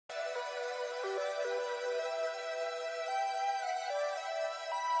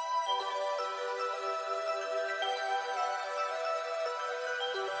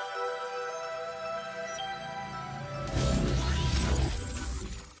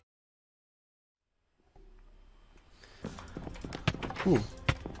Ooh.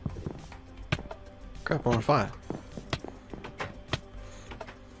 Crap, I'm on fire.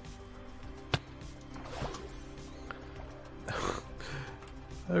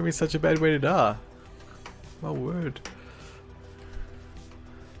 That would be such a bad way to die. My word.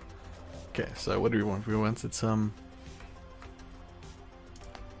 Okay, so what do we want? We wanted some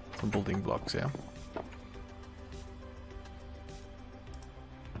building blocks, yeah.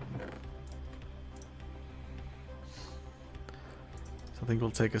 So I think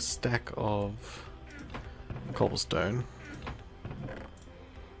we'll take a stack of cobblestone.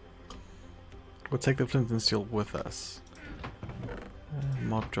 We'll take the flint and steel with us.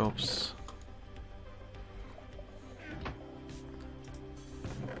 Mob drops.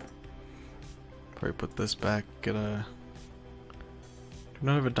 Probably put this back. Get a. Do we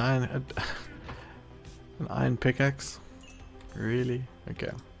not have an iron pickaxe? Really?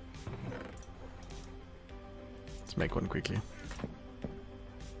 Okay. Let's make one quickly.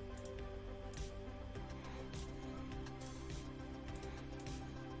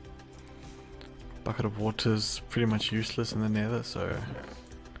 Bucket of water is pretty much useless in the Nether, so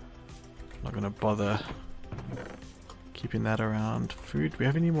I'm not gonna bother keeping that around. Food? Do we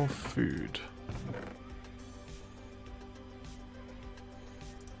have any more food?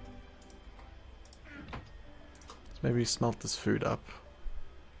 Let's maybe smelt this food up.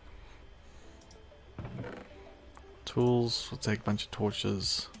 Tools, we'll take a bunch of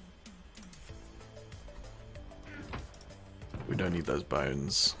torches. We don't need those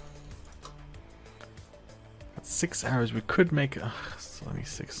bones. 6 arrows, we could make it's only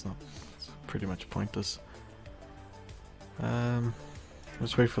 6, not it's pretty much pointless.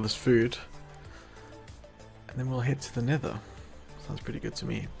 Let's wait for this food and then we'll head to the Nether. Sounds pretty good to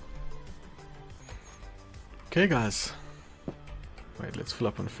me. Okay guys, wait, let's fill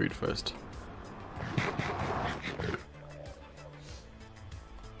up on food first.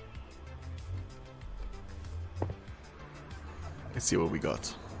 Let's see what we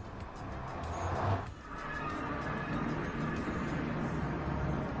got.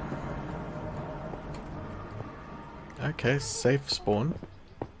 Okay, safe spawn.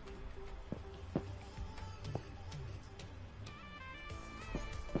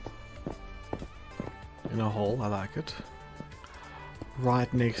 In a hole, I like it.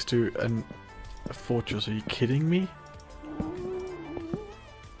 Right next to a fortress, are you kidding me?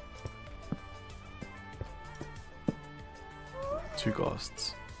 Two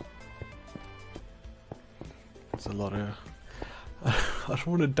ghosts. There's a lot of... I don't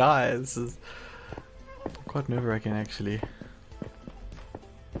want to die, this is... quite nerve-wracking actually.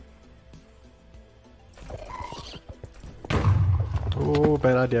 Oh,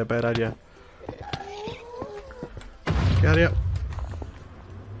 bad idea, bad idea. Get out of here.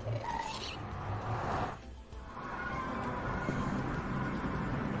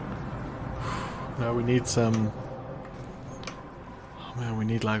 No, we need some... Oh man, we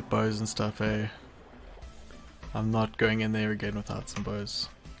need like bows and stuff, eh? I'm not going in there again without some bows.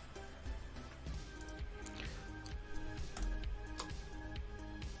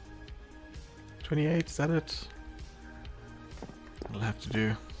 $28, is that it? I'll have to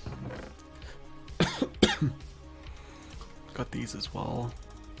do. Got these as well.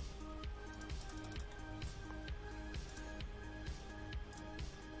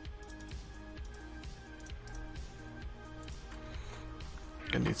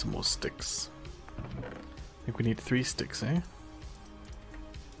 Gonna need some more sticks. I think we need 3 sticks, eh?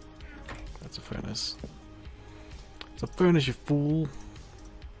 That's a furnace. It's a furnace, you fool!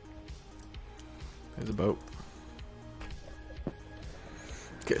 There's a boat.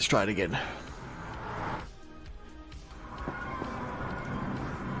 Okay, let's try it again.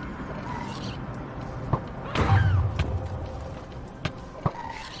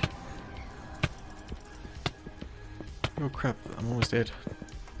 Oh crap, I'm almost dead.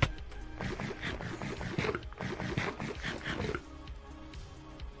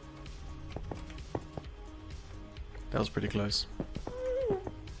 That was pretty close.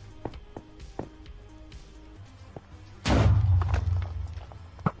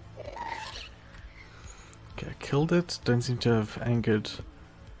 Killed it. Don't seem to have angered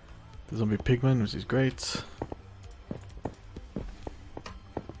the zombie pigman, which is great.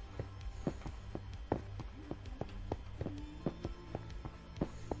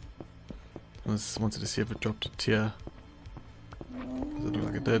 I just wanted to see if it dropped a tier. Does it look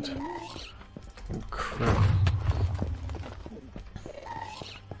like it did? Oh crap.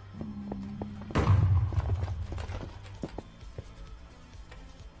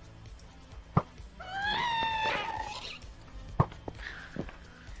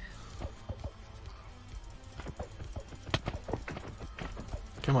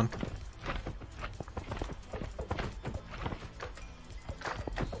 Come on.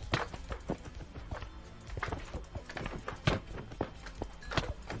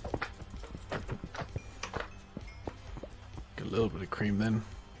 Get a little bit of cream then.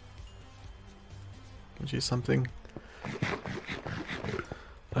 Can you use something? I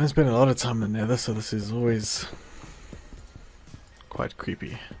don't spend a lot of time in the Nether, so this is always quite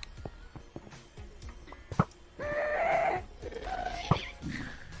creepy.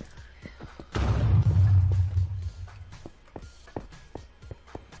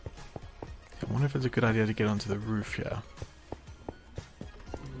 I wonder if it's a good idea to get onto the roof here.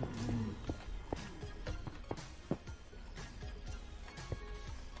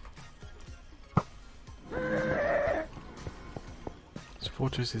 This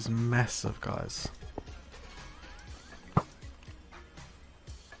fortress is massive, guys.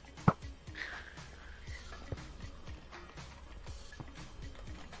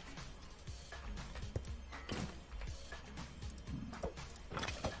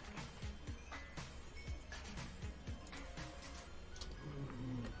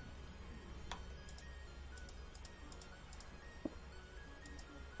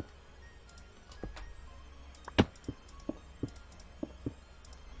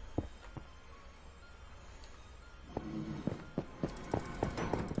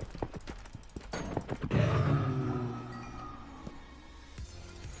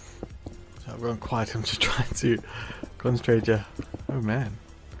 I've gone quiet, I'm just trying to concentrate here. Oh man.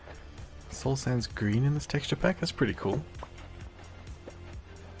 Soul Sand's green in this texture pack? That's pretty cool.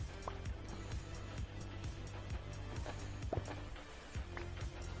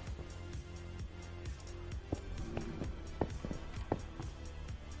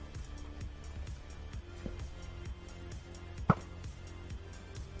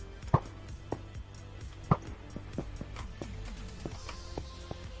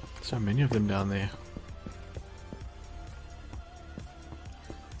 So many of them down there.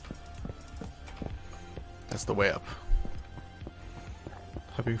 That's the way up.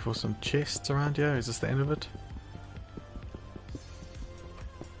 Hoping for some chests around here. Is this the end of it?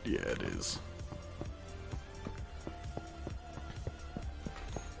 Yeah, it is.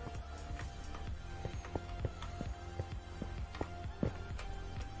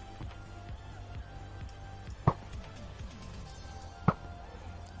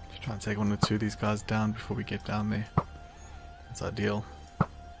 Try and take one or two of these guys down before we get down there. That's ideal.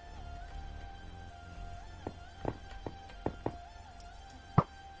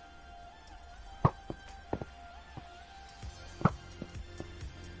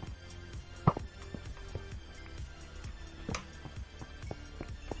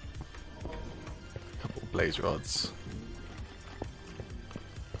 Couple of blaze rods.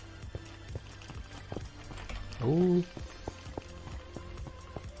 Oh.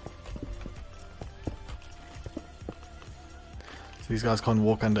 These guys can't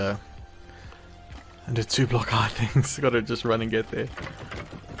walk under 2 block high things. Gotta just run and get there.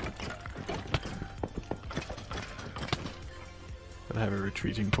 Gotta have a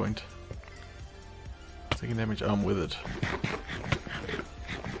retreating point. Taking damage, I'm with it.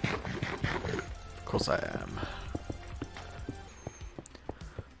 Of course I am.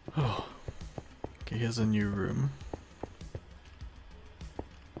 Oh. Okay, here's a new room.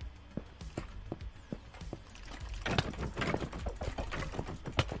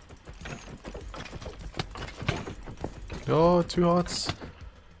 Oh, 2 hearts.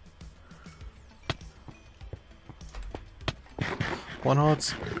 1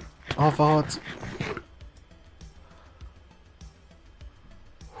 heart. Half a heart.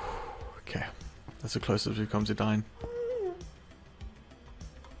 Okay. That's the closest we've come to dying.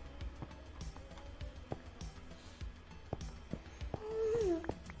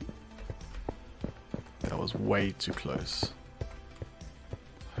 That was way too close.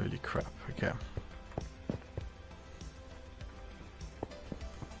 Holy crap. Okay.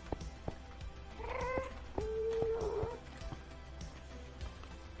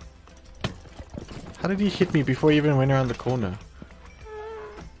 How did he hit me before he even went around the corner?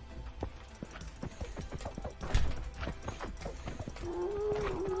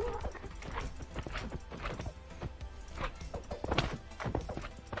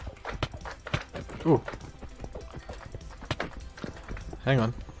 Ooh. Hang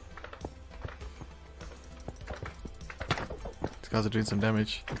on. These guys are doing some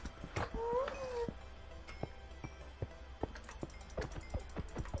damage.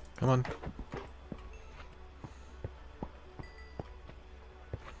 Come on.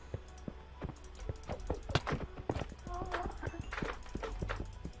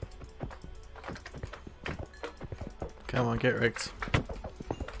 Come on, get wrecked.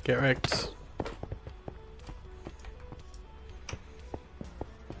 Get wrecked.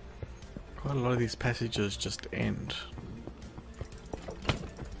 Quite a lot of these passages just end.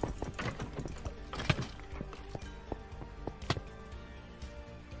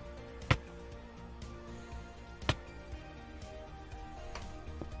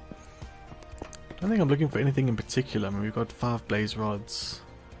 I don't think I'm looking for anything in particular. I mean, we've got 5 blaze rods,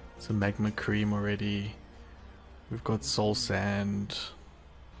 some magma cream already, we've got soul sand,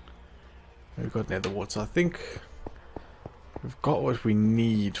 we've got nether water. I think we've got what we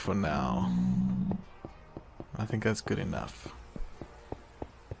need for now. I think that's good enough.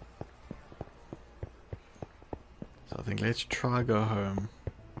 So I think let's try go home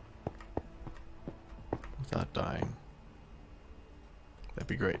without dying. That'd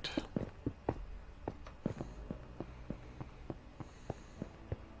be great.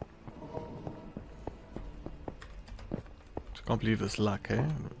 I can't believe this luck, eh?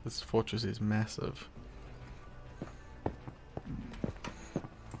 This fortress is massive.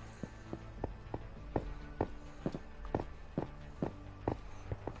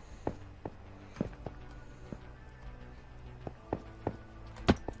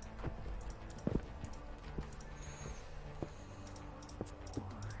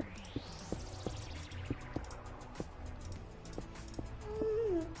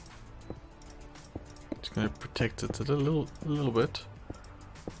 Just gonna protect it a little bit.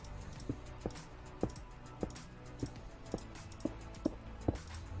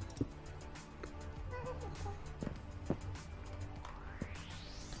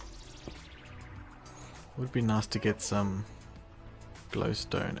 Would be nice to get some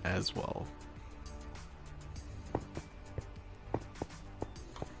glowstone as well.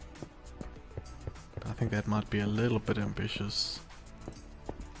 I think that might be a little bit ambitious.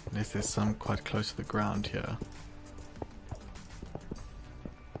 Unless there's some quite close to the ground here.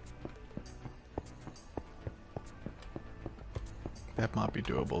 That might be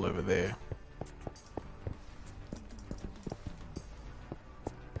doable over there.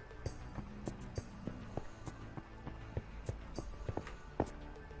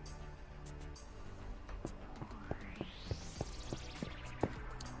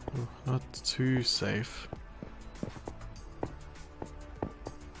 Ooh, not too safe.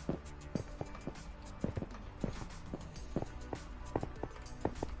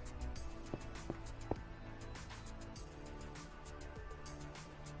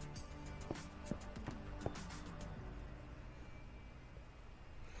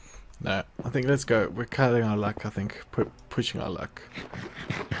 No, I think let's go. We're cutting our luck, I think. Pushing our luck.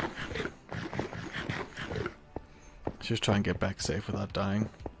 Let's just try and get back safe without dying.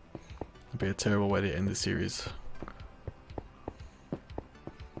 It'd be a terrible way to end the series.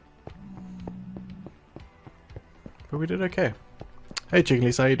 But we did okay. Hey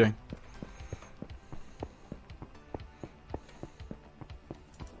Chickenlees, how you doing?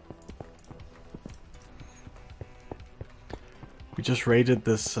 We just raided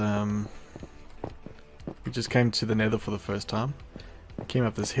this, we just came to the Nether for the first time. Came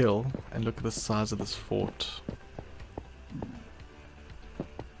up this hill, and look at the size of this fort.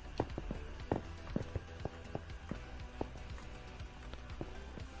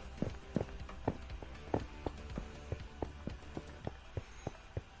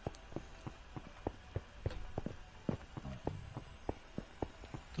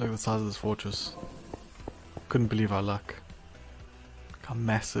 Look at the size of this fortress. Couldn't believe our luck. How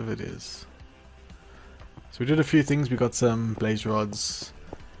massive it is. So we did a few things. We got some blaze rods,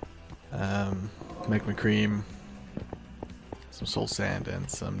 magma cream, some soul sand, and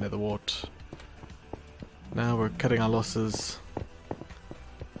some nether wart. Now we're cutting our losses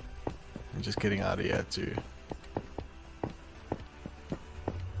and just getting out of here to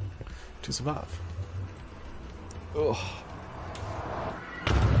survive. Oh.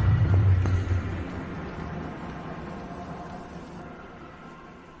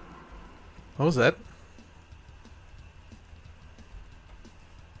 What was that?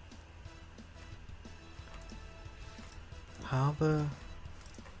 How did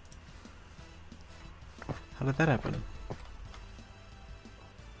that happen?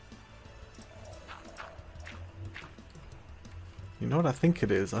 You know what I think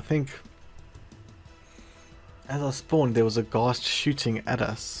it is? I think as I spawned there was a ghast shooting at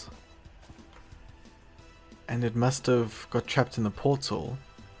us. And it must have got trapped in the portal.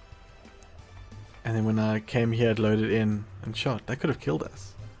 And then when I came here, it loaded in and shot. That could have killed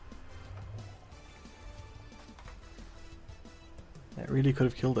us. That really could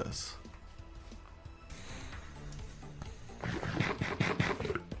have killed us.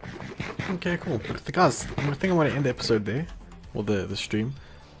 Okay, cool. But guys, I think I'm going to end the episode there. Or the stream.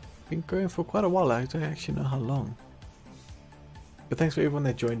 been going for quite a while. I don't actually know how long. But thanks for everyone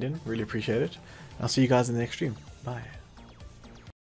that joined in. Really appreciate it. I'll see you guys in the next stream. Bye.